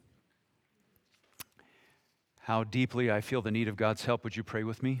how deeply I feel the need of God's help. Would you pray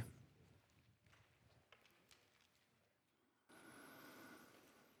with me?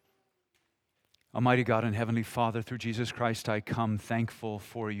 Almighty God and Heavenly Father, through Jesus Christ, I come thankful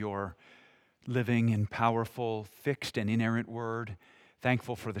for your living and powerful, fixed and inerrant word.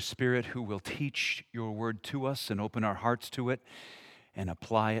 Thankful for the Spirit who will teach your word to us and open our hearts to it and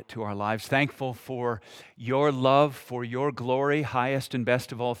apply it to our lives. Thankful for your love, for your glory, highest and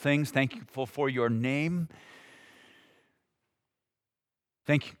best of all things. Thankful for your name.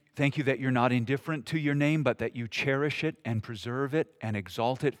 Thank you that you're not indifferent to your name, but that you cherish it and preserve it and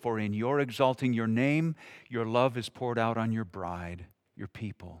exalt it. For in your exalting your name, your love is poured out on your bride, your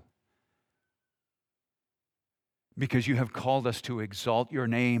people. Because you have called us to exalt your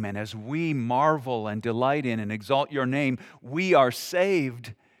name, and as we marvel and delight in and exalt your name, we are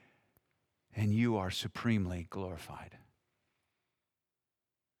saved, and you are supremely glorified.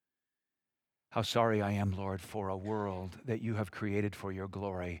 How sorry I am, Lord, for a world that you have created for your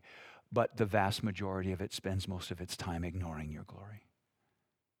glory, but the vast majority of it spends most of its time ignoring your glory,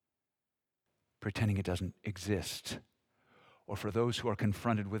 pretending it doesn't exist, or for those who are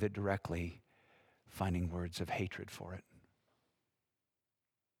confronted with it directly, finding words of hatred for it.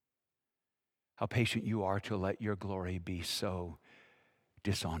 How patient you are to let your glory be so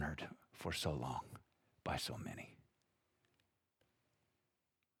dishonored for so long by so many.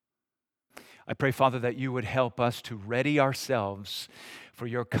 I pray, Father, that you would help us to ready ourselves for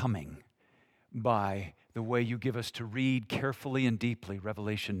your coming by the way you give us to read carefully and deeply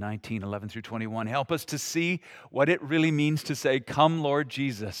Revelation 19, 11 through 21. Help us to see what it really means to say, "Come, Lord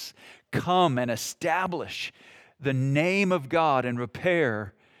Jesus, come and establish the name of God and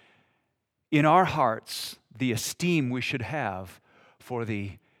repair in our hearts the esteem we should have for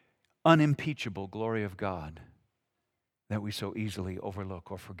the unimpeachable glory of God that we so easily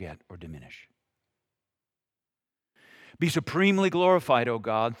overlook or forget or diminish. Be supremely glorified, O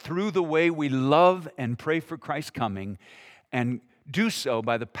God, through the way we love and pray for Christ's coming, and do so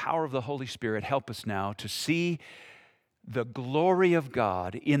by the power of the Holy Spirit. Help us now to see the glory of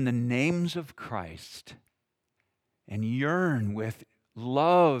God in the names of Christ and yearn with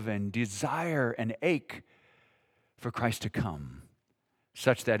love and desire and ache for Christ to come,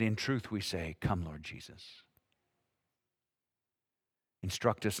 such that in truth we say, "Come, Lord Jesus."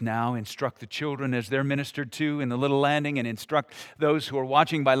 Instruct us now, instruct the children as they're ministered to in the little landing, and instruct those who are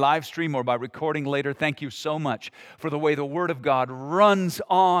watching by live stream or by recording later. Thank you so much for the way the Word of God runs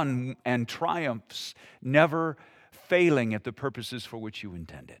on and triumphs, never failing at the purposes for which you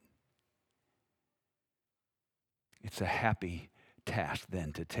intend it. It's a happy task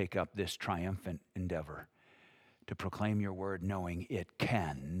then to take up this triumphant endeavor, to proclaim your word knowing it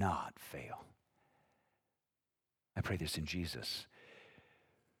cannot fail. I pray this in Jesus'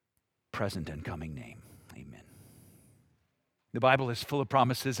 present and coming name. Amen. The Bible is full of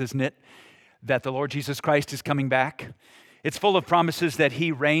promises, isn't it? That the Lord Jesus Christ is coming back. It's full of promises that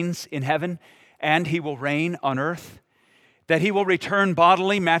he reigns in heaven and he will reign on earth. That he will return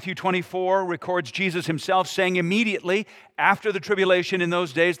bodily. Matthew 24 records Jesus himself saying, immediately after the tribulation in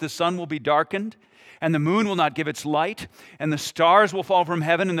those days, the sun will be darkened and the moon will not give its light, and the stars will fall from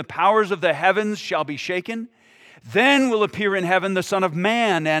heaven, and the powers of the heavens shall be shaken. Then will appear in heaven the Son of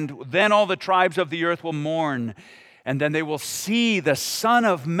Man, and then all the tribes of the earth will mourn. And then they will see the Son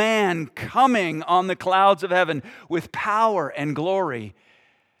of Man coming on the clouds of heaven with power and glory.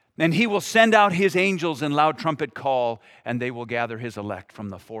 And he will send out his angels in loud trumpet call, and they will gather his elect from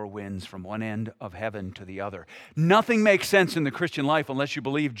the four winds, from one end of heaven to the other. Nothing makes sense in the Christian life unless you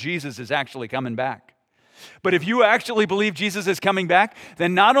believe Jesus is actually coming back. But if you actually believe Jesus is coming back,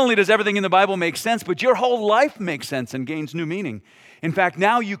 then not only does everything in the Bible make sense, but your whole life makes sense and gains new meaning. In fact,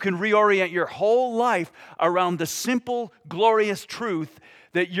 now you can reorient your whole life around the simple, glorious truth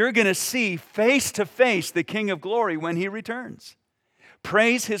that you're going to see face to face the King of Glory when he returns.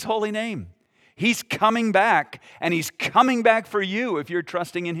 Praise his holy name. He's coming back, and he's coming back for you if you're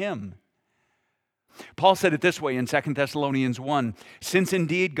trusting in him. Paul said it this way in 2 Thessalonians 1, since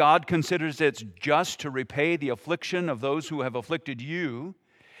indeed God considers it just to repay the affliction of those who have afflicted you,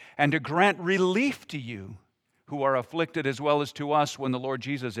 and to grant relief to you who are afflicted as well as to us when the Lord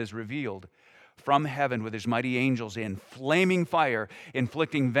Jesus is revealed from heaven with his mighty angels in flaming fire,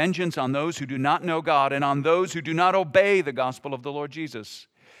 inflicting vengeance on those who do not know God and on those who do not obey the gospel of the Lord Jesus.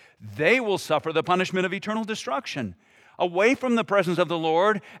 They will suffer the punishment of eternal destruction, away from the presence of the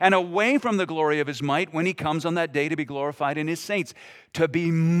Lord and away from the glory of his might when he comes on that day to be glorified in his saints, to be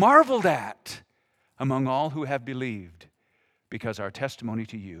marveled at among all who have believed, because our testimony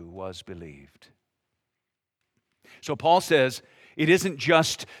to you was believed. So Paul says, It isn't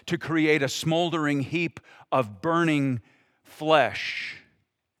just to create a smoldering heap of burning flesh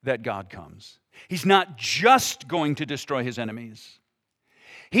that God comes. He's not just going to destroy his enemies.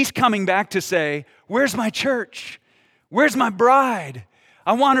 He's coming back to say, where's my church? Where's my bride?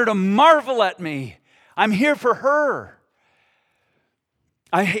 I want her to marvel at me. I'm here for her.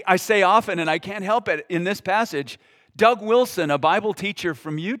 I say often, and I can't help it, in this passage, Doug Wilson, a Bible teacher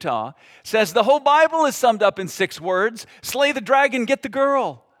from Utah, says the whole Bible is summed up in 6 words: slay the dragon, get the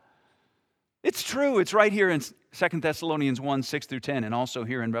girl. It's true. It's right here in 2 Thessalonians 1, 6 through 10, and also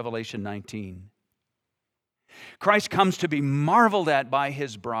here in Revelation 19. Christ comes to be marveled at by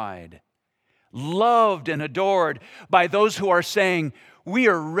his bride, loved and adored by those who are saying, we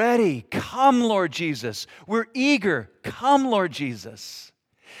are ready. Come, Lord Jesus. We're eager. Come, Lord Jesus.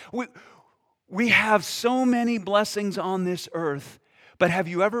 We have so many blessings on this earth, but have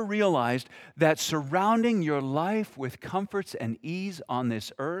you ever realized that surrounding your life with comforts and ease on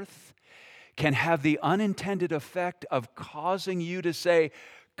this earth can have the unintended effect of causing you to say,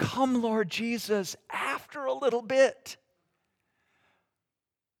 come, Lord Jesus, after a little bit.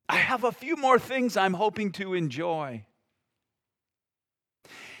 I have a few more things I'm hoping to enjoy.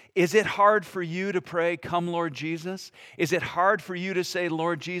 Is it hard for you to pray, come, Lord Jesus? Is it hard for you to say,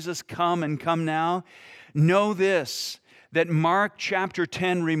 Lord Jesus, come and come now? Know this, that Mark chapter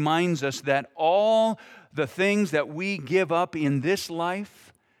 10 reminds us that all the things that we give up in this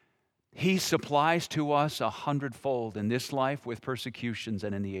life, he supplies to us 100-fold in this life with persecutions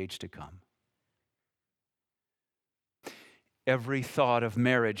and in the age to come. Every thought of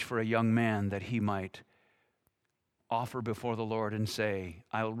marriage for a young man that he might offer before the Lord and say,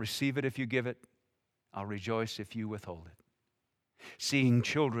 I'll receive it if you give it. I'll rejoice if you withhold it. Seeing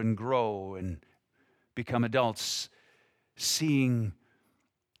children grow and become adults, seeing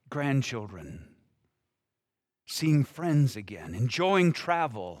grandchildren, seeing friends again, enjoying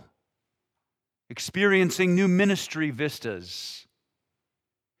travel, experiencing new ministry vistas.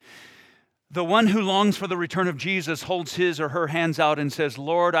 The one who longs for the return of Jesus holds his or her hands out and says,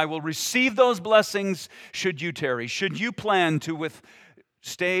 Lord, I will receive those blessings should you tarry. Should you plan to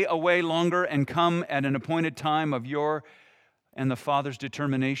stay away longer and come at an appointed time of your and the Father's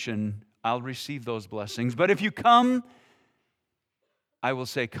determination, I'll receive those blessings. But if you come, I will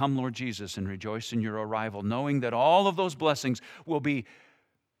say, come, Lord Jesus, and rejoice in your arrival, knowing that all of those blessings will be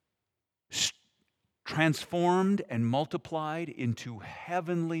transformed and multiplied into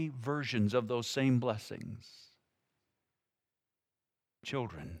heavenly versions of those same blessings.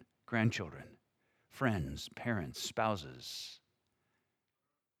 Children, grandchildren, friends, parents, spouses,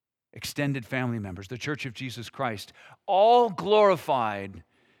 extended family members, the Church of Jesus Christ, all glorified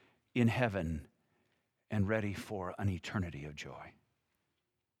in heaven and ready for an eternity of joy.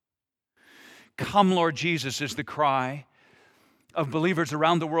 Come, Lord Jesus, is the cry of believers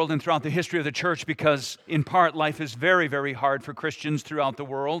around the world and throughout the history of the church, because in part life is very, very hard for Christians throughout the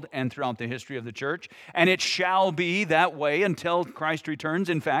world and throughout the history of the church, and it shall be that way until Christ returns.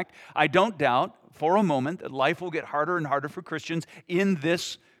 In fact, I don't doubt for a moment that life will get harder and harder for Christians in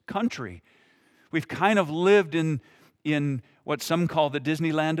this country. We've kind of lived in what some call the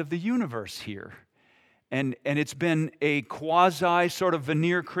Disneyland of the universe here. And it's been a quasi sort of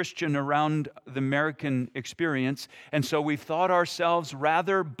veneer Christian around the American experience. And so we've thought ourselves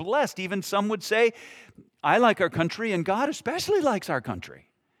rather blessed. Even some would say, I like our country and God especially likes our country,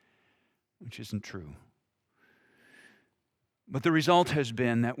 which isn't true. But the result has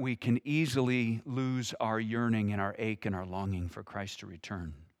been that we can easily lose our yearning and our ache and our longing for Christ to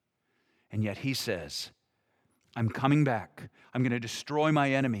return. And yet he says, I'm coming back. I'm going to destroy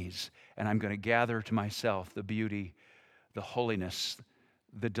my enemies, and I'm going to gather to myself the beauty, the holiness,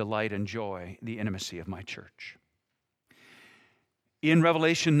 the delight and joy, the intimacy of my church. In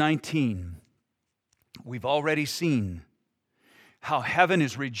Revelation 19, we've already seen how heaven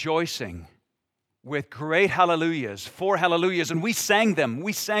is rejoicing with great hallelujahs, 4 hallelujahs, and we sang them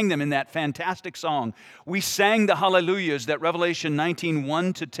in that fantastic song. We sang the hallelujahs that Revelation 19,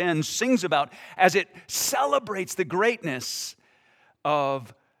 1-10 sings about as it celebrates the greatness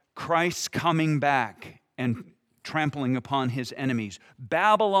of Christ's coming back and trampling upon his enemies.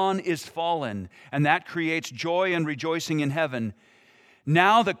 Babylon is fallen, and that creates joy and rejoicing in heaven.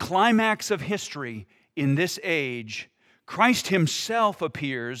 Now the climax of history in this age, Christ himself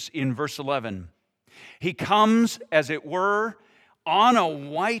appears in verse 11. He comes, as it were, on a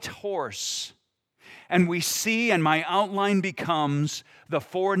white horse. And we see, and my outline becomes the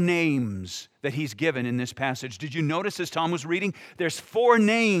 4 names that he's given in this passage. Did you notice as Tom was reading? There's 4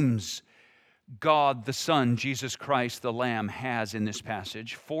 names God the Son, Jesus Christ the Lamb, has in this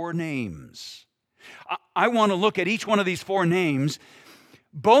passage. 4 names. I want to look at each one of these 4 names,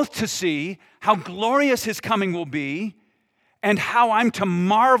 both to see how glorious his coming will be and how I'm to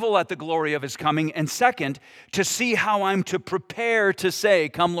marvel at the glory of his coming, and second, to see how I'm to prepare to say,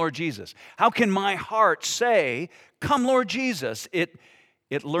 "Come, Lord Jesus." How can my heart say, "Come, Lord Jesus"? It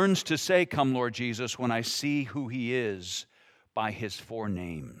learns to say, "Come, Lord Jesus," when I see who he is by his 4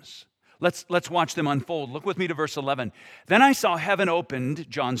 names. Let's watch them unfold. Look with me to verse 11. "Then I saw heaven opened,"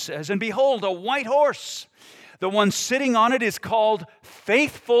 John says, "and behold, a white horse. The one sitting on it is called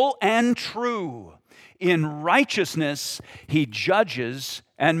Faithful and True. In righteousness he judges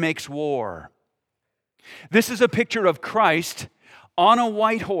and makes war." This is a picture of Christ on a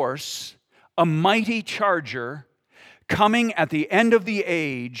white horse, a mighty charger, coming at the end of the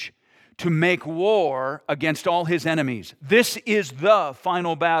age to make war against all his enemies. This is the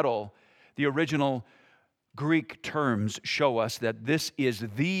final battle. The original Greek terms show us that this is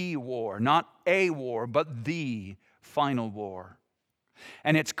the war, not a war, but the final war.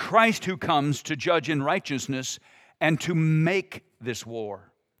 And it's Christ who comes to judge in righteousness and to make this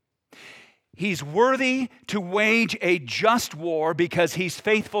war. He's worthy to wage a just war because he's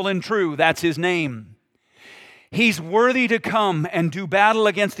faithful and true. That's his name. He's worthy to come and do battle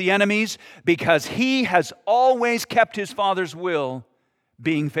against the enemies because he has always kept his Father's will,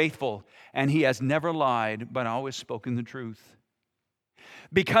 being faithful. And he has never lied, but always spoken the truth.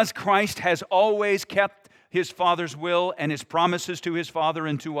 Because Christ has always kept his Father's will and his promises to his Father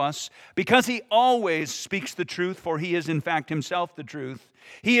and to us, because he always speaks the truth, for he is in fact himself the truth,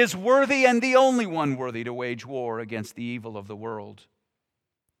 he is worthy and the only one worthy to wage war against the evil of the world.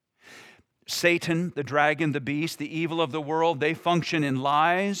 Satan, the dragon, the beast, the evil of the world, they function in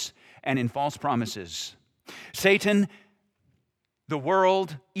lies and in false promises. Satan, the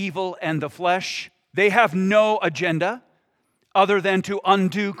world, evil, and the flesh, they have no agenda other than to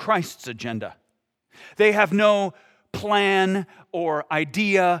undo Christ's agenda. They have no plan or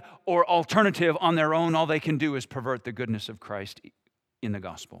idea or alternative on their own. All they can do is pervert the goodness of Christ in the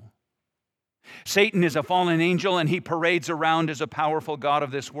gospel. Satan is a fallen angel, and he parades around as a powerful god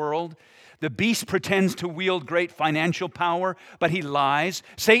of this world. The beast pretends to wield great financial power, but he lies.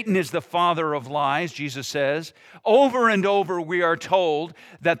 Satan is the father of lies, Jesus says. Over and over we are told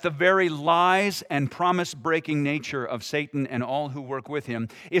that the very lies and promise-breaking nature of Satan and all who work with him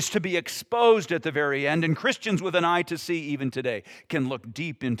is to be exposed at the very end. And Christians with an eye to see even today can look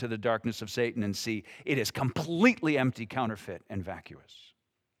deep into the darkness of Satan and see it is completely empty, counterfeit, and vacuous.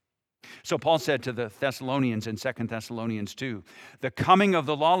 So Paul said to the Thessalonians in 2 Thessalonians 2, "The coming of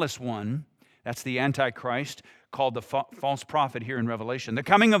the lawless one," that's the Antichrist, called the false prophet here in Revelation. "The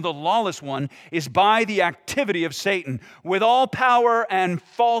coming of the lawless one is by the activity of Satan, with all power and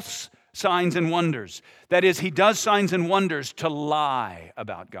false signs and wonders." That is, he does signs and wonders to lie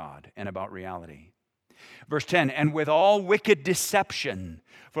about God and about reality. Verse 10, "And with all wicked deception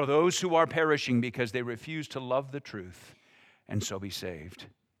for those who are perishing because they refuse to love the truth and so be saved."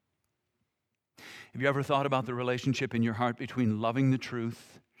 Have you ever thought about the relationship in your heart between loving the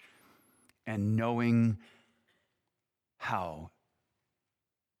truth and knowing how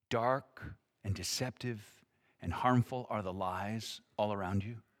dark and deceptive and harmful are the lies all around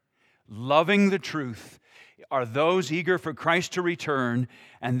you? Loving the truth are those eager for Christ to return,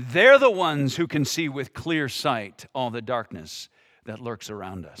 and they're the ones who can see with clear sight all the darkness that lurks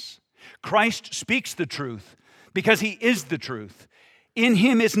around us. Christ speaks the truth because he is the truth. In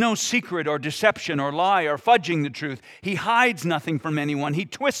him is no secret or deception or lie or fudging the truth. He hides nothing from anyone. He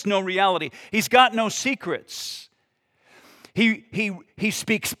twists no reality. He's got no secrets. He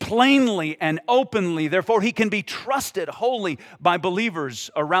speaks plainly and openly. Therefore, he can be trusted wholly by believers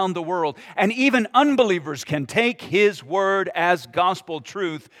around the world. And even unbelievers can take his word as gospel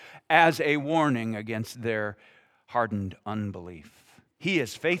truth as a warning against their hardened unbelief. He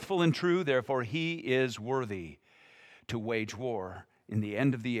is faithful and true. Therefore, he is worthy to wage war in the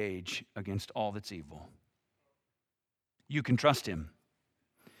end of the age against all that's evil. You can trust him.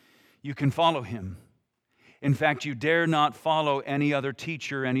 You can follow him. In fact, you dare not follow any other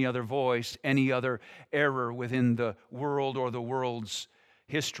teacher, any other voice, any other error within the world or the world's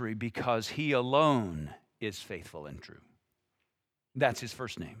history, because he alone is faithful and true. That's his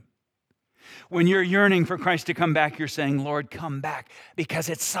first name. When you're yearning for Christ to come back, you're saying, "Lord, come back," because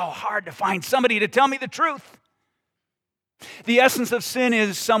it's so hard to find somebody to tell me the truth. The essence of sin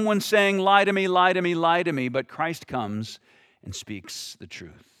is someone saying, "Lie to me, lie to me, lie to me," but Christ comes and speaks the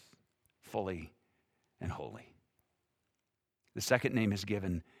truth fully and wholly. The second name is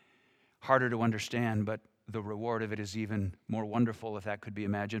given, harder to understand, but the reward of it is even more wonderful, if that could be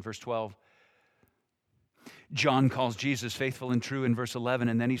imagined. Verse 12, John calls Jesus faithful and true in verse 11,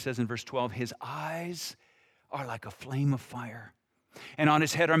 and then he says in verse 12, his eyes are like a flame of fire, and on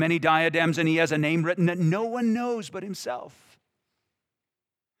his head are many diadems, and he has a name written that no one knows but himself.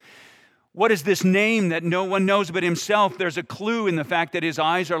 What is this name that no one knows but himself? There's a clue in the fact that his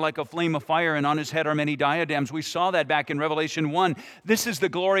eyes are like a flame of fire and on his head are many diadems. We saw that back in Revelation 1. This is the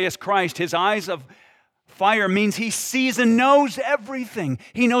glorious Christ. His eyes of fire means he sees and knows everything.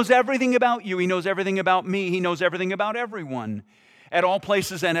 He knows everything about you. He knows everything about me. He knows everything about everyone. At all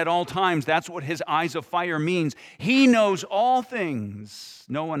places and at all times, that's what his eyes of fire means. He knows all things.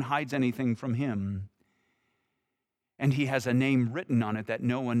 No one hides anything from him. And he has a name written on it that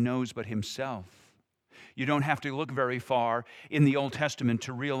no one knows but himself. You don't have to look very far in the Old Testament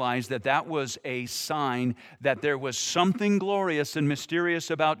to realize that that was a sign that there was something glorious and mysterious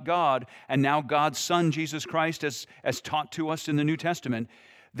about God, and now God's Son, Jesus Christ, as taught to us in the New Testament,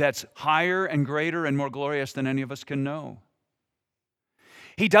 that's higher and greater and more glorious than any of us can know.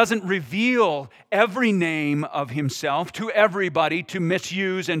 He doesn't reveal every name of himself to everybody to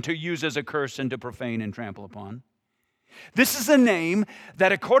misuse and to use as a curse and to profane and trample upon. This is a name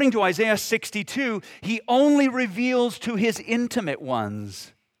that, according to Isaiah 62, he only reveals to his intimate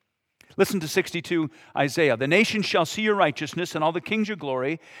ones. Listen to 62, Isaiah. The nations shall see your righteousness and all the kings your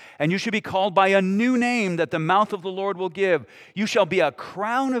glory, and you shall be called by a new name that the mouth of the Lord will give. You shall be a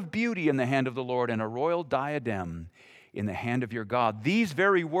crown of beauty in the hand of the Lord and a royal diadem in the hand of your God. These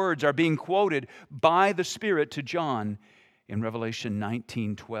very words are being quoted by the Spirit to John in Revelation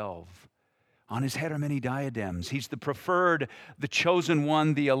 19:12. On his head are many diadems. He's the preferred, the chosen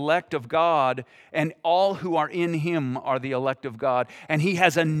one, the elect of God, and all who are in him are the elect of God. And he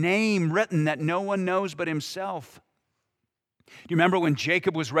has a name written that no one knows but himself. Do you remember when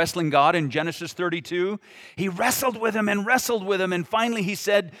Jacob was wrestling God in Genesis 32? He wrestled with him, and finally he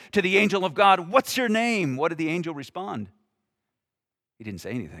said to the angel of God, "What's your name?" What did the angel respond? He didn't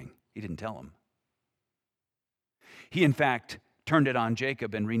say anything. He didn't tell him. He, in fact, turned it on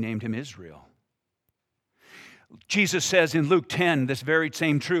Jacob and renamed him Israel. Jesus says in Luke 10 this very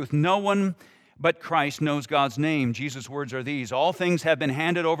same truth. No one but Christ knows God's name. Jesus' words are these: all things have been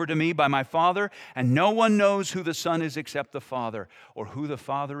handed over to me by my Father, and no one knows who the Son is except the Father, or who the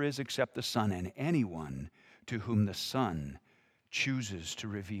Father is except the Son, and anyone to whom the Son chooses to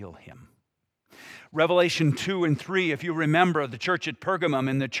reveal him. Revelation 2 and 3, if you remember, the church at Pergamum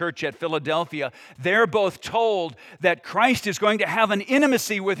and the church at Philadelphia, they're both told that Christ is going to have an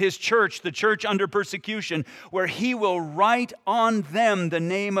intimacy with his church, the church under persecution, where he will write on them the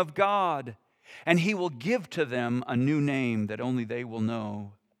name of God, and he will give to them a new name that only they will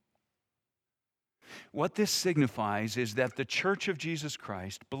know. What this signifies is that the church of Jesus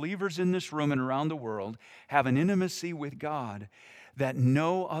Christ, believers in this room and around the world, have an intimacy with God that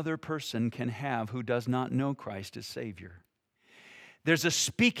no other person can have who does not know Christ as Savior. There's a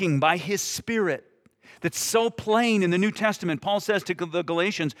speaking by his Spirit that's so plain in the New Testament. Paul says to the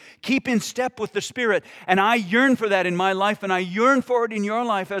Galatians, keep in step with the Spirit. And I yearn for that in my life, and I yearn for it in your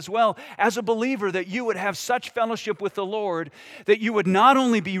life as well, as a believer, that you would have such fellowship with the Lord, that you would not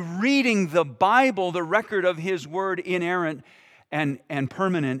only be reading the Bible, the record of his word, inerrant and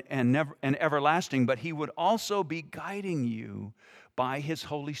permanent and everlasting, but he would also be guiding you by his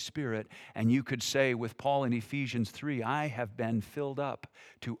Holy Spirit. And you could say with Paul in Ephesians 3, I have been filled up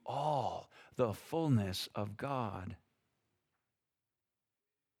to all the fullness of God.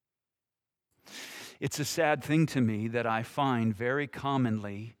 It's a sad thing to me that I find very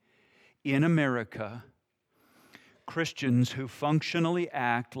commonly in America Christians who functionally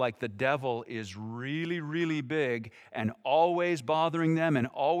act like the devil is really, really big and always bothering them and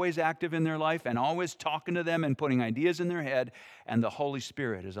always active in their life and always talking to them and putting ideas in their head, and the Holy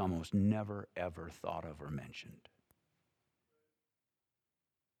Spirit is almost never, ever thought of or mentioned.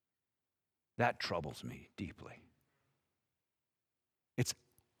 That troubles me deeply. It's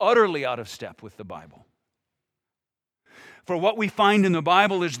utterly out of step with the Bible. For what we find in the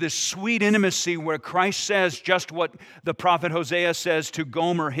Bible is this sweet intimacy where Christ says just what the prophet Hosea says to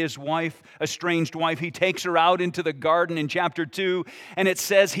Gomer, his wife, estranged wife. He takes her out into the garden in chapter 2, and it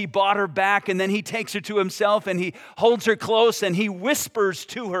says he bought her back, and then he takes her to himself, and he holds her close, and he whispers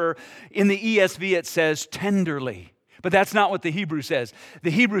to her. In the ESV it says tenderly, but that's not what the Hebrew says. The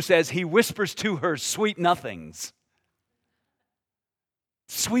Hebrew says he whispers to her sweet nothings.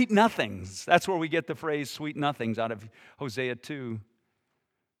 Sweet nothings. That's where we get the phrase sweet nothings out of Hosea 2.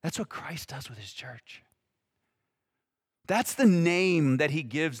 That's what Christ does with his church. That's the name that he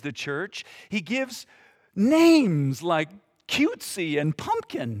gives the church. He gives names like cutesy and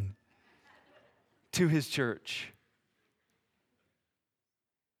pumpkin to his church.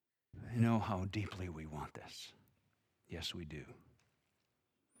 I know how deeply we want this. Yes, we do.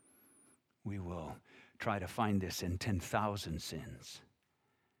 We will try to find this in 10,000 sins,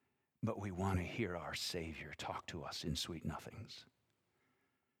 but we want to hear our Savior talk to us in sweet nothings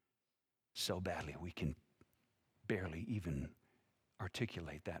so badly we can barely even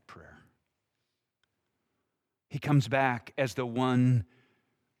articulate that prayer. He comes back as the one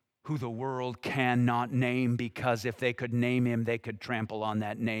who the world cannot name, because if they could name him, they could trample on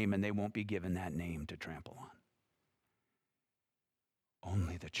that name, and they won't be given that name to trample on.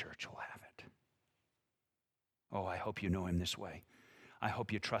 Only the church will have it. Oh, I hope you know him this way. I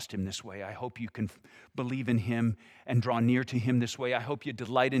hope you trust him this way. I hope you can believe in him and draw near to him this way. I hope you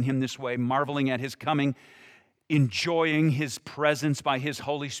delight in him this way, marveling at his coming, enjoying his presence by his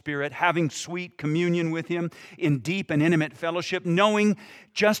Holy Spirit, having sweet communion with him in deep and intimate fellowship, knowing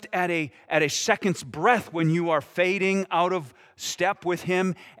just at a second's breath when you are fading out of step with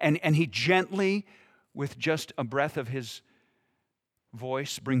him, and he gently, with just a breath of his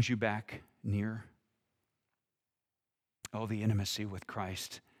voice, brings you back near. Oh, the intimacy with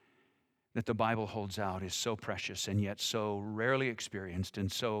Christ that the Bible holds out is so precious and yet so rarely experienced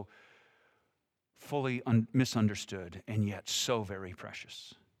and so fully misunderstood and yet so very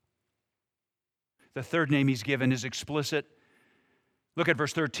precious. The third name he's given is explicit. Look at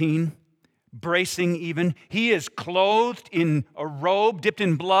verse 13. Bracing even. He is clothed in a robe dipped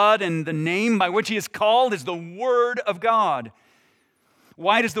in blood, and the name by which he is called is the Word of God.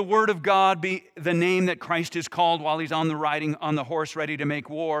 Why does the Word of God be the name that Christ is called while he's on the horse ready to make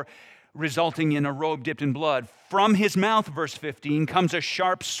war, resulting in a robe dipped in blood? From his mouth, verse 15, comes a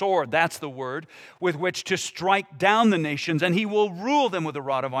sharp sword, that's the word, with which to strike down the nations, and he will rule them with a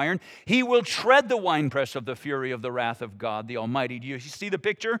rod of iron. He will tread the winepress of the fury of the wrath of God the Almighty. Do you see the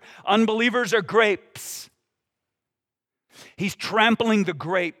picture? Unbelievers are grapes. He's trampling the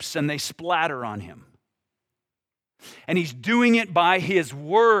grapes, and they splatter on him. And he's doing it by his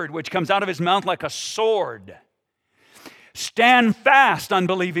word, which comes out of his mouth like a sword. Stand fast,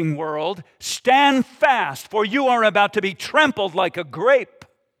 unbelieving world. Stand fast, for you are about to be trampled like a grape.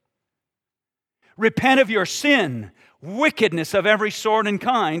 Repent of your sin, wickedness of every sort and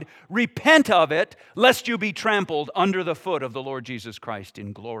kind. Repent of it, lest you be trampled under the foot of the Lord Jesus Christ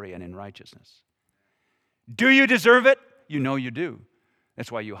in glory and in righteousness. Do you deserve it? You know you do.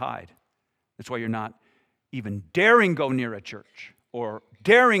 That's why you hide. That's why you're not even daring go near a church, or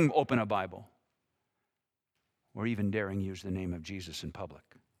daring open a Bible, or even daring use the name of Jesus in public.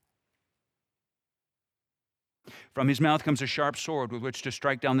 From his mouth comes a sharp sword with which to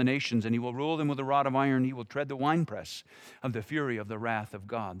strike down the nations, and he will rule them with a rod of iron. He will tread the winepress of the fury of the wrath of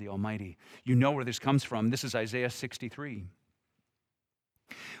God the Almighty. You know where this comes from. This is Isaiah 63.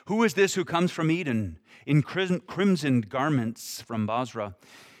 Who is this who comes from Eden in crimson garments from Basra?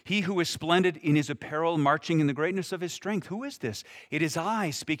 He who is splendid in his apparel, marching in the greatness of his strength. Who is this? It is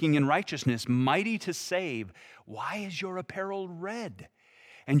I, speaking in righteousness, mighty to save. Why is your apparel red,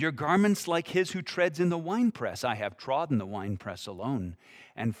 and your garments like his who treads in the winepress? I have trodden the winepress alone,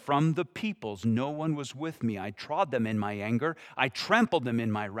 and from the peoples no one was with me. I trod them in my anger. I trampled them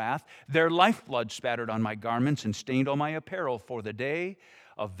in my wrath. Their lifeblood spattered on my garments and stained all my apparel. For the day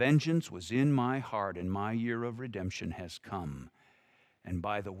of vengeance was in my heart, and my year of redemption has come. And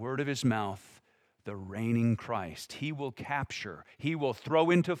by the word of his mouth, the reigning Christ, he will capture, he will throw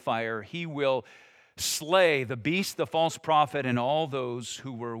into fire, he will slay the beast, the false prophet, and all those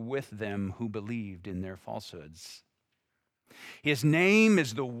who were with them who believed in their falsehoods. His name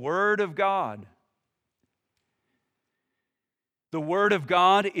is the Word of God. The Word of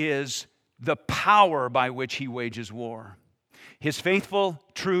God is the power by which he wages war. His faithful,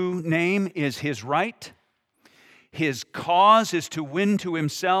 true name is his right. His cause is to win to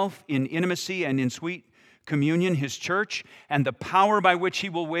himself in intimacy and in sweet communion his church, and the power by which he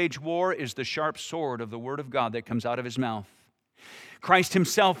will wage war is the sharp sword of the Word of God that comes out of his mouth. Christ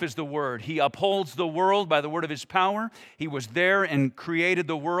himself is the Word. He upholds the world by the word of his power. He was there and created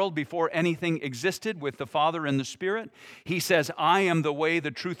the world before anything existed with the Father and the Spirit. He says, I am the way,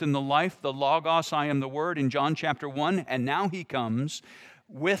 the truth, and the life. The Logos, I am the Word in John chapter 1. And now he comes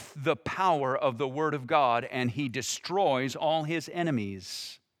with the power of the Word of God, and he destroys all his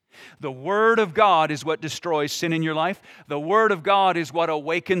enemies. The Word of God is what destroys sin in your life. The Word of God is what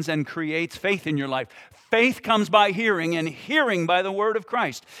awakens and creates faith in your life. Faith comes by hearing, and hearing by the Word of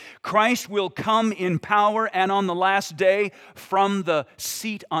Christ. Christ will come in power, and on the last day, from the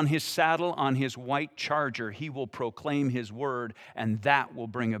seat on his saddle, on his white charger, he will proclaim his word, and that will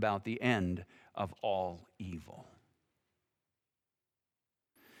bring about the end of all evil.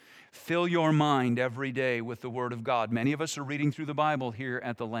 Fill your mind every day with the Word of God. Many of us are reading through the Bible here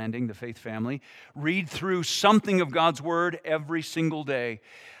at the Landing, the Faith Family. Read through something of God's Word every single day.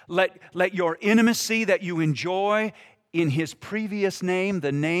 Let your intimacy that you enjoy in His previous name,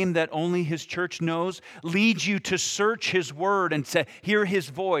 the name that only His church knows, lead you to search His Word and to hear His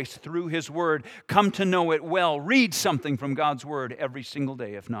voice through His Word. Come to know it well. Read something from God's Word every single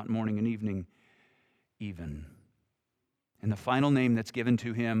day, if not morning and evening even. And the final name that's given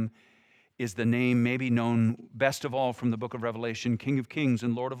to Him is the name maybe known best of all from the book of Revelation, King of Kings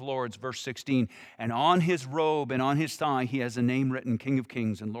and Lord of Lords, verse 16. And on His robe and on His thigh, He has a name written, King of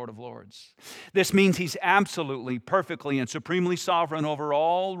Kings and Lord of Lords. This means He's absolutely, perfectly, and supremely sovereign over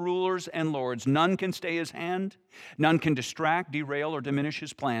all rulers and lords. None can stay His hand. None can distract, derail, or diminish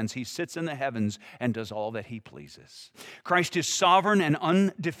His plans. He sits in the heavens and does all that He pleases. Christ is sovereign and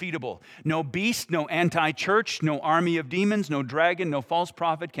undefeatable. No beast, no anti-church, no army of demons, no dragon, no false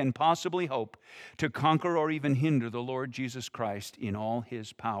prophet can possibly hope to conquer or even hinder the Lord Jesus Christ in all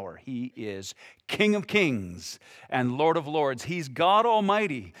His power. He is King of Kings and Lord of Lords. He's God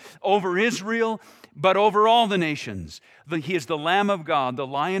Almighty over Israel, but over all the nations. He is the Lamb of God, the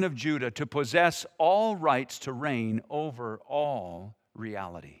Lion of Judah, to possess all rights to reign over all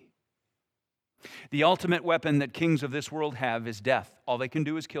reality. The ultimate weapon that kings of this world have is death. All they can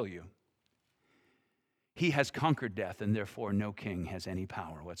do is kill you. He has conquered death, and therefore no king has any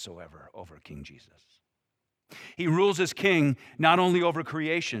power whatsoever over King Jesus. He rules as king not only over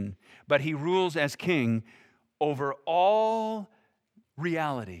creation, but He rules as king over all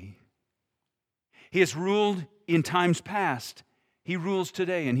reality. He has ruled in times past. He rules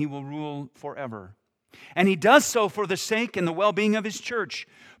today, and He will rule forever. And He does so for the sake and the well-being of His church.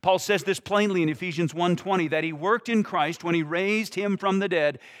 Paul says this plainly in Ephesians 1:20, that He worked in Christ when He raised Him from the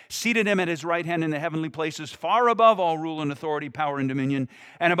dead, seated Him at His right hand in the heavenly places, far above all rule and authority, power and dominion,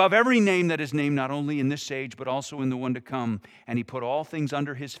 and above every name that is named, not only in this age, but also in the one to come. And He put all things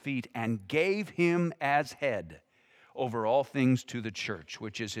under His feet and gave Him as head over all things to the church,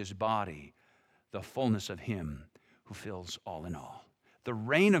 which is His body, the fullness of Him who fills all in all. The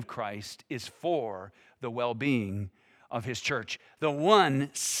reign of Christ is for the well-being of His church. The one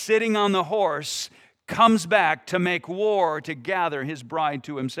sitting on the horse comes back to make war to gather His bride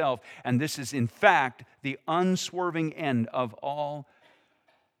to Himself. And this is, in fact, the unswerving end of all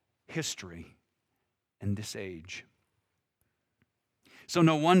history in this age. So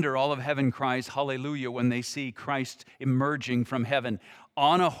no wonder all of heaven cries hallelujah when they see Christ emerging from heaven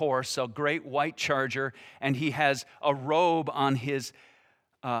on a horse, a great white charger, and He has a robe on his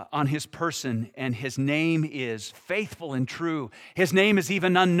person, and His name is faithful and true. His name is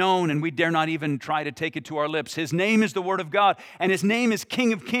even unknown, and we dare not even try to take it to our lips. His name is the Word of God, and His name is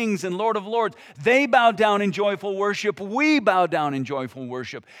King of Kings and Lord of Lords. They bow down in joyful worship. We bow down in joyful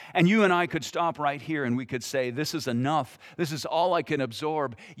worship. And you and I could stop right here, and we could say, this is enough. This is all I can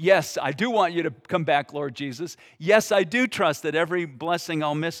absorb. Yes, I do want you to come back, Lord Jesus. Yes, I do trust that every blessing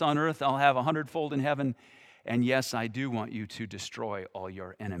I'll miss on earth, I'll have 100-fold in heaven. And yes, I do want you to destroy all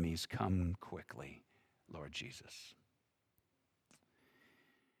your enemies. Come quickly, Lord Jesus.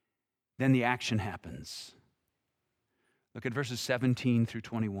 Then the action happens. Look at verses 17 through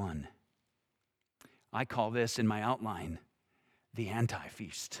 21. I call this in my outline the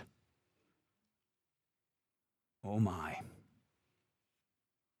anti-feast. Oh my.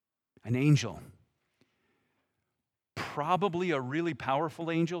 An angel, probably a really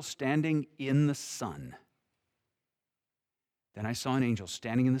powerful angel, standing in the sun. Then I saw an angel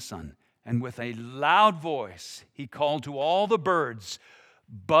standing in the sun, and with a loud voice he called to all the birds,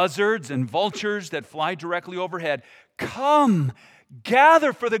 buzzards and vultures that fly directly overhead, "Come,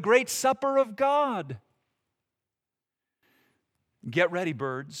 gather for the great supper of God." Get ready,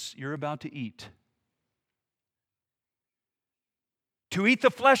 birds, you're about to eat. To eat the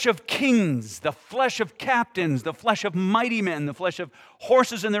flesh of kings, the flesh of captains, the flesh of mighty men, the flesh of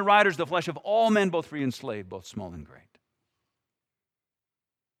horses and their riders, the flesh of all men, both free and slave, both small and great.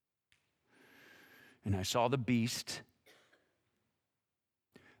 And I saw the beast,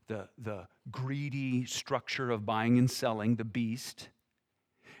 the greedy structure of buying and selling, the beast,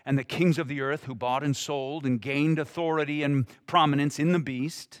 and the kings of the earth who bought and sold and gained authority and prominence in the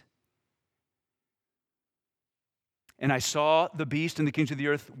beast. And I saw the beast and the kings of the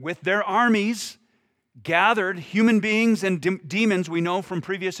earth with their armies gathered, human beings and demons, we know from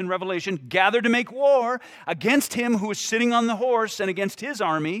previous in Revelation, gathered to make war against him who is sitting on the horse and against his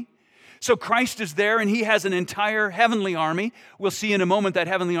army. So Christ is there, and he has an entire heavenly army. We'll see in a moment that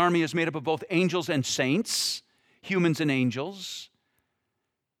heavenly army is made up of both angels and saints, humans and angels.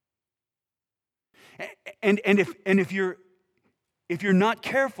 And if if you're not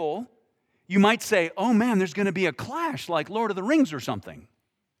careful, you might say, oh man, there's going to be a clash like Lord of the Rings or something.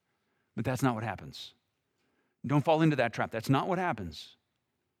 But that's not what happens. Don't fall into that trap. That's not what happens.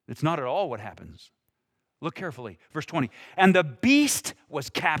 It's not at all what happens. Look carefully. Verse 20. And the beast was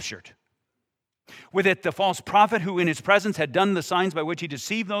captured. With it, the false prophet who in his presence had done the signs by which he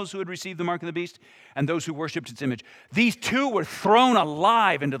deceived those who had received the mark of the beast and those who worshipped its image. These two were thrown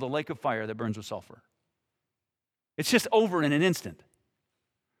alive into the lake of fire that burns with sulfur. It's just over in an instant.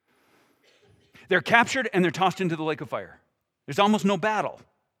 They're captured and they're tossed into the lake of fire. There's almost no battle.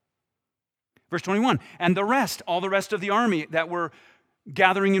 Verse 21, and the rest, all the rest of the army that were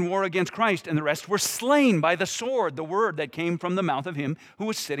gathering in war against Christ, and the rest were slain by the sword, the word that came from the mouth of him who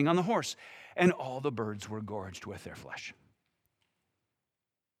was sitting on the horse. And all the birds were gorged with their flesh.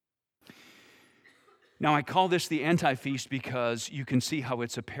 Now, I call this the anti-feast because you can see how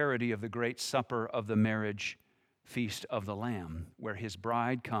it's a parody of the great supper of the marriage feast of the Lamb, where his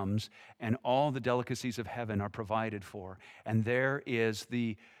bride comes and all the delicacies of heaven are provided for. And there is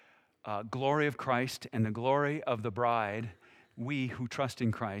the glory of Christ and the glory of the bride, we who trust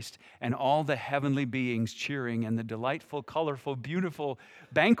in Christ, and all the heavenly beings cheering, and the delightful, colorful, beautiful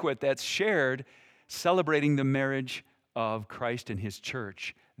banquet that's shared, celebrating the marriage of Christ and his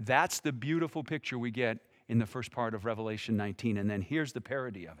church. That's the beautiful picture we get in the first part of Revelation 19. And then here's the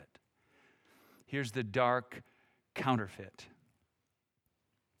parody of it. Here's the dark counterfeit.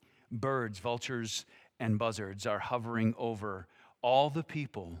 Birds, vultures, and buzzards are hovering over all the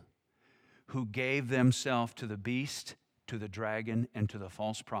people who gave themselves to the beast, to the dragon, and to the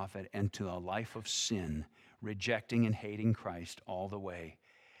false prophet, and to a life of sin, rejecting and hating Christ all the way.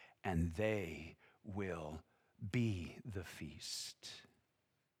 And they will be the feast.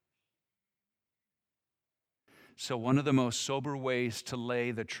 So one of the most sober ways to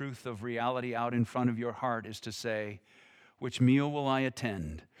lay the truth of reality out in front of your heart is to say, which meal will I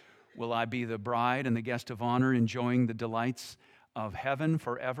attend? Will I be the bride and the guest of honor, enjoying the delights of heaven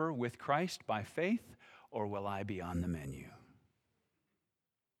forever with Christ by faith, or will I be on the menu?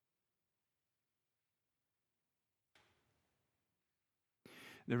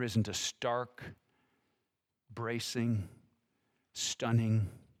 There isn't a stark, bracing, stunning,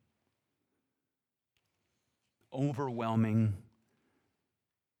 overwhelming,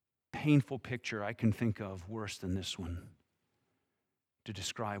 painful picture I can think of worse than this one to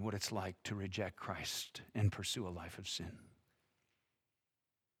describe what it's like to reject Christ and pursue a life of sin.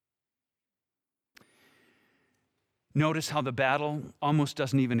 Notice how the battle almost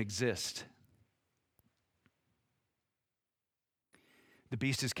doesn't even exist. The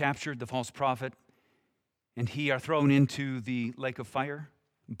beast is captured, the false prophet, and he are thrown into the lake of fire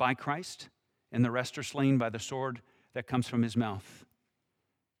by Christ, and the rest are slain by the sword that comes from his mouth.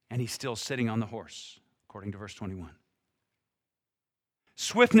 And he's still sitting on the horse, according to verse 21.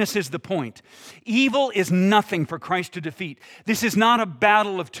 Swiftness is the point. Evil is nothing for Christ to defeat. This is not a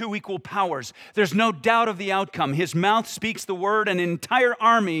battle of two equal powers. There's no doubt of the outcome. His mouth speaks the word, and an entire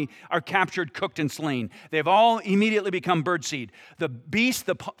army are captured, cooked, and slain. They've all immediately become birdseed. The beast,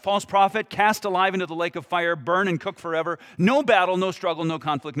 the false prophet, cast alive into the lake of fire, burn and cook forever. No battle, no struggle, no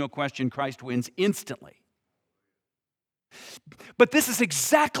conflict, no question. Christ wins instantly. But this is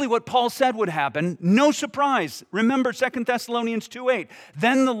exactly what Paul said would happen. No surprise. Remember 2 Thessalonians 2:8.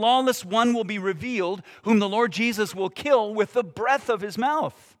 Then the lawless one will be revealed, whom the Lord Jesus will kill with the breath of his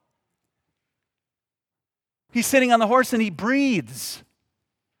mouth. He's sitting on the horse and he breathes.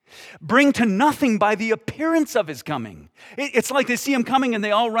 Bring to nothing by the appearance of his coming. It's like they see him coming and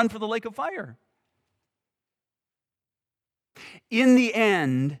they all run for the lake of fire. In the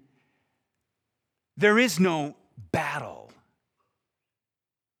end, there is no battle.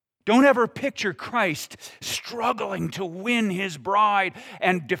 Don't ever picture Christ struggling to win his bride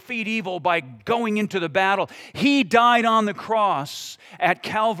and defeat evil by going into the battle. He died on the cross at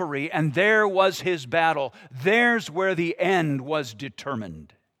Calvary, and there was his battle. There's where the end was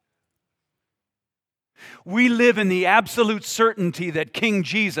determined. We live in the absolute certainty that King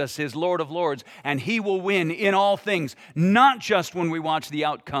Jesus is Lord of Lords, and he will win in all things, not just when we watch the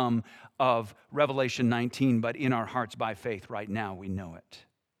outcome of Revelation 19, but in our hearts by faith. Right now, we know it.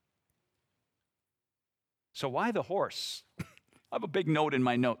 So why the horse? I have a big note in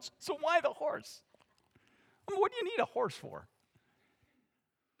my notes. So why the horse? What do you need a horse for?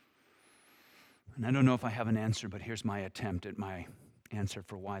 And I don't know if I have an answer, but here's my attempt at my answer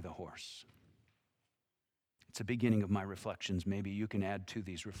for why the horse. It's a beginning of my reflections. Maybe you can add to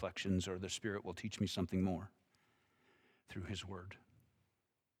these reflections, or the Spirit will teach me something more through his word.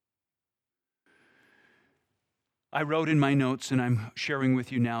 I wrote in my notes, and I'm sharing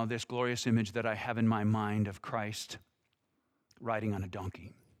with you now this glorious image that I have in my mind of Christ riding on a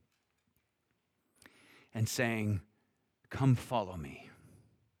donkey and saying, "Come follow me.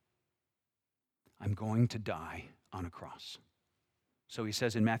 I'm going to die on a cross." So he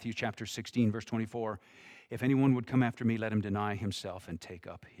says in Matthew chapter 16, verse 24, "If anyone would come after me, let him deny himself and take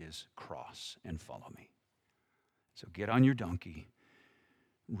up his cross and follow me." So get on your donkey,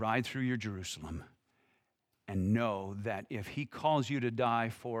 ride through your Jerusalem, and know that if he calls you to die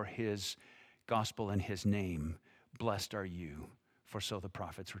for his gospel and his name, blessed are you, for so the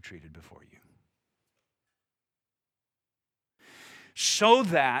prophets were treated before you. So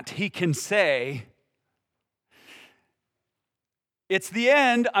that he can say, "It's the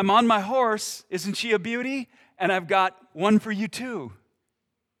end, I'm on my horse, isn't she a beauty? And I've got one for you too.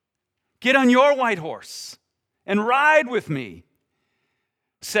 Get on your white horse and ride with me,"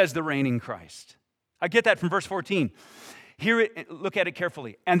 says the reigning Christ. I get that from verse 14. Look at it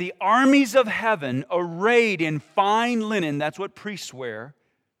carefully. "And the armies of heaven, arrayed in fine linen," that's what priests wear,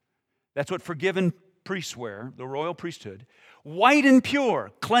 that's what forgiven priests wear, the royal priesthood, "white and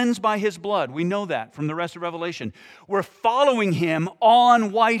pure, cleansed by his blood." We know that from the rest of Revelation. We're following him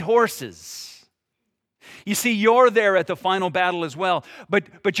on white horses. You see, you're there at the final battle as well,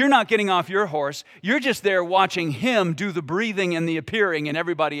 but you're not getting off your horse. You're just there watching him do the breathing and the appearing, and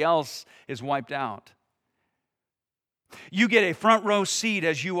everybody else is wiped out. You get a front row seat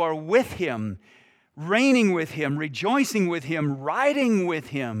as you are with him, reigning with him, rejoicing with him, riding with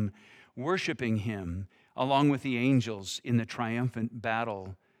him, worshiping him, along with the angels in the triumphant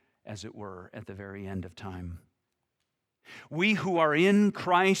battle, as it were, at the very end of time. We who are in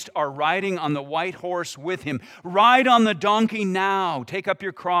Christ are riding on the white horse with him. Ride on the donkey now. Take up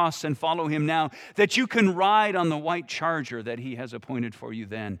your cross and follow him now, that you can ride on the white charger that he has appointed for you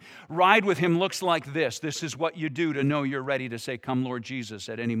then. Ride with him looks like this. This is what you do to know you're ready to say, "Come, Lord Jesus,"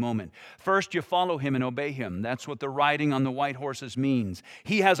 at any moment. First, you follow him and obey him. That's what the riding on the white horses means.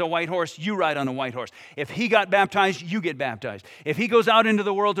 He has a white horse, you ride on a white horse. If he got baptized, you get baptized. If he goes out into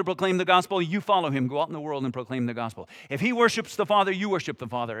the world to proclaim the gospel, you follow him. Go out in the world and proclaim the gospel. If he worships the Father, you worship the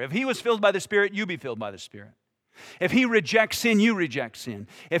Father. If he was filled by the Spirit, you be filled by the Spirit. If he rejects sin, you reject sin.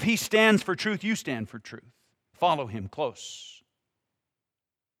 If he stands for truth, you stand for truth. Follow him close.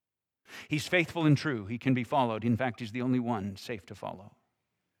 He's faithful and true. He can be followed. In fact, he's the only one safe to follow.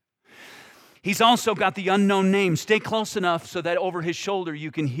 He's also got the unknown name. Stay close enough so that over his shoulder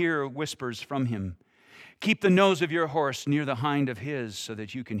you can hear whispers from him. Keep the nose of your horse near the hind of his so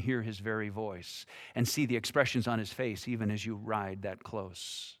that you can hear his very voice and see the expressions on his face even as you ride that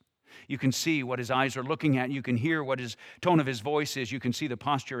close. You can see what his eyes are looking at. You can hear what his tone of his voice is. You can see the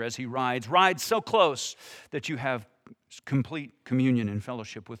posture as he rides. Ride so close that you have complete communion and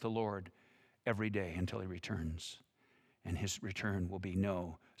fellowship with the Lord every day until he returns. And his return will be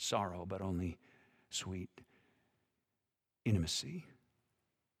no sorrow, but only sweet intimacy.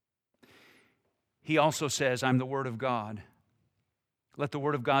 He also says, "I'm the Word of God." Let the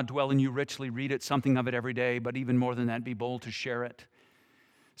Word of God dwell in you richly. Read it, something of it every day, but even more than that, be bold to share it.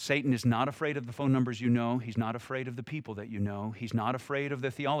 Satan is not afraid of the phone numbers you know. He's not afraid of the people that you know. He's not afraid of the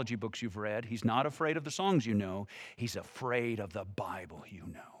theology books you've read. He's not afraid of the songs you know. He's afraid of the Bible you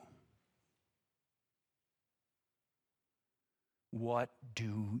know. What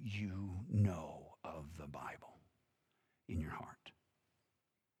do you know of the Bible in your heart?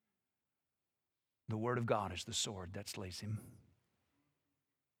 The Word of God is the sword that slays him.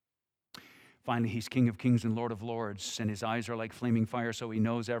 Finally, he's King of kings and Lord of lords, and his eyes are like flaming fire, so he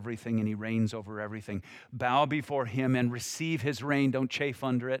knows everything and he reigns over everything. Bow before him and receive his reign. Don't chafe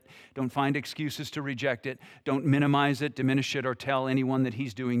under it. Don't find excuses to reject it. Don't minimize it, diminish it, or tell anyone that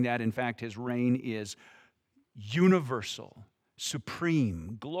he's doing that. In fact, his reign is universal,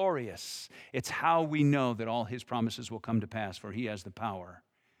 supreme, glorious. It's how we know that all his promises will come to pass, for he has the power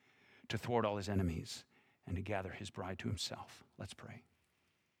to thwart all his enemies and to gather his bride to himself. Let's pray.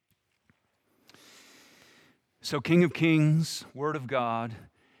 So, King of kings, Word of God,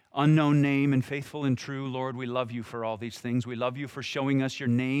 unknown name and faithful and true, Lord, we love you for all these things. We love you for showing us your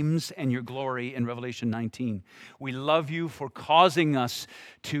names and your glory in Revelation 19. We love you for causing us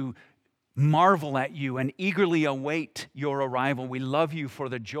to marvel at you and eagerly await your arrival. We love you for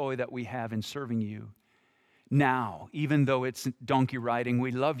the joy that we have in serving you. Now, even though it's donkey riding,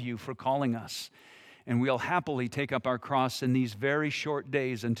 we love you for calling us. And we'll happily take up our cross in these very short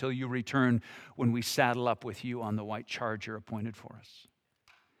days until you return, when we saddle up with you on the white charger appointed for us.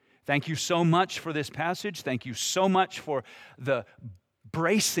 Thank you so much for this passage. Thank you so much for the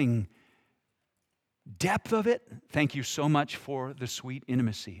bracing depth of it. Thank you so much for the sweet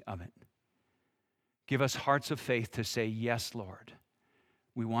intimacy of it. Give us hearts of faith to say, "Yes, Lord,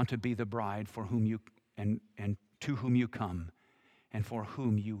 we want to be the bride for whom you and to whom you come and for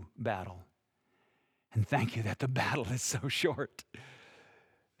whom you battle. And thank you that the battle is so short.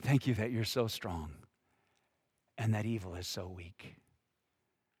 Thank you that you're so strong and that evil is so weak.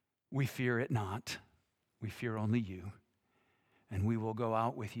 We fear it not. We fear only you. And we will go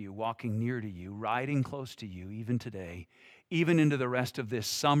out with you, walking near to you, riding close to you, even today, even into the rest of this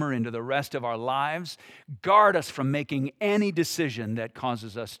summer, into the rest of our lives. Guard us from making any decision that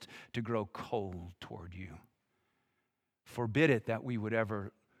causes us to grow cold toward you. Forbid it that we would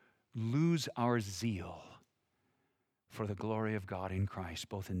ever lose our zeal for the glory of God in Christ,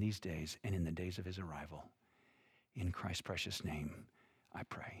 both in these days and in the days of his arrival. In Christ's precious name, I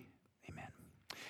pray. Amen.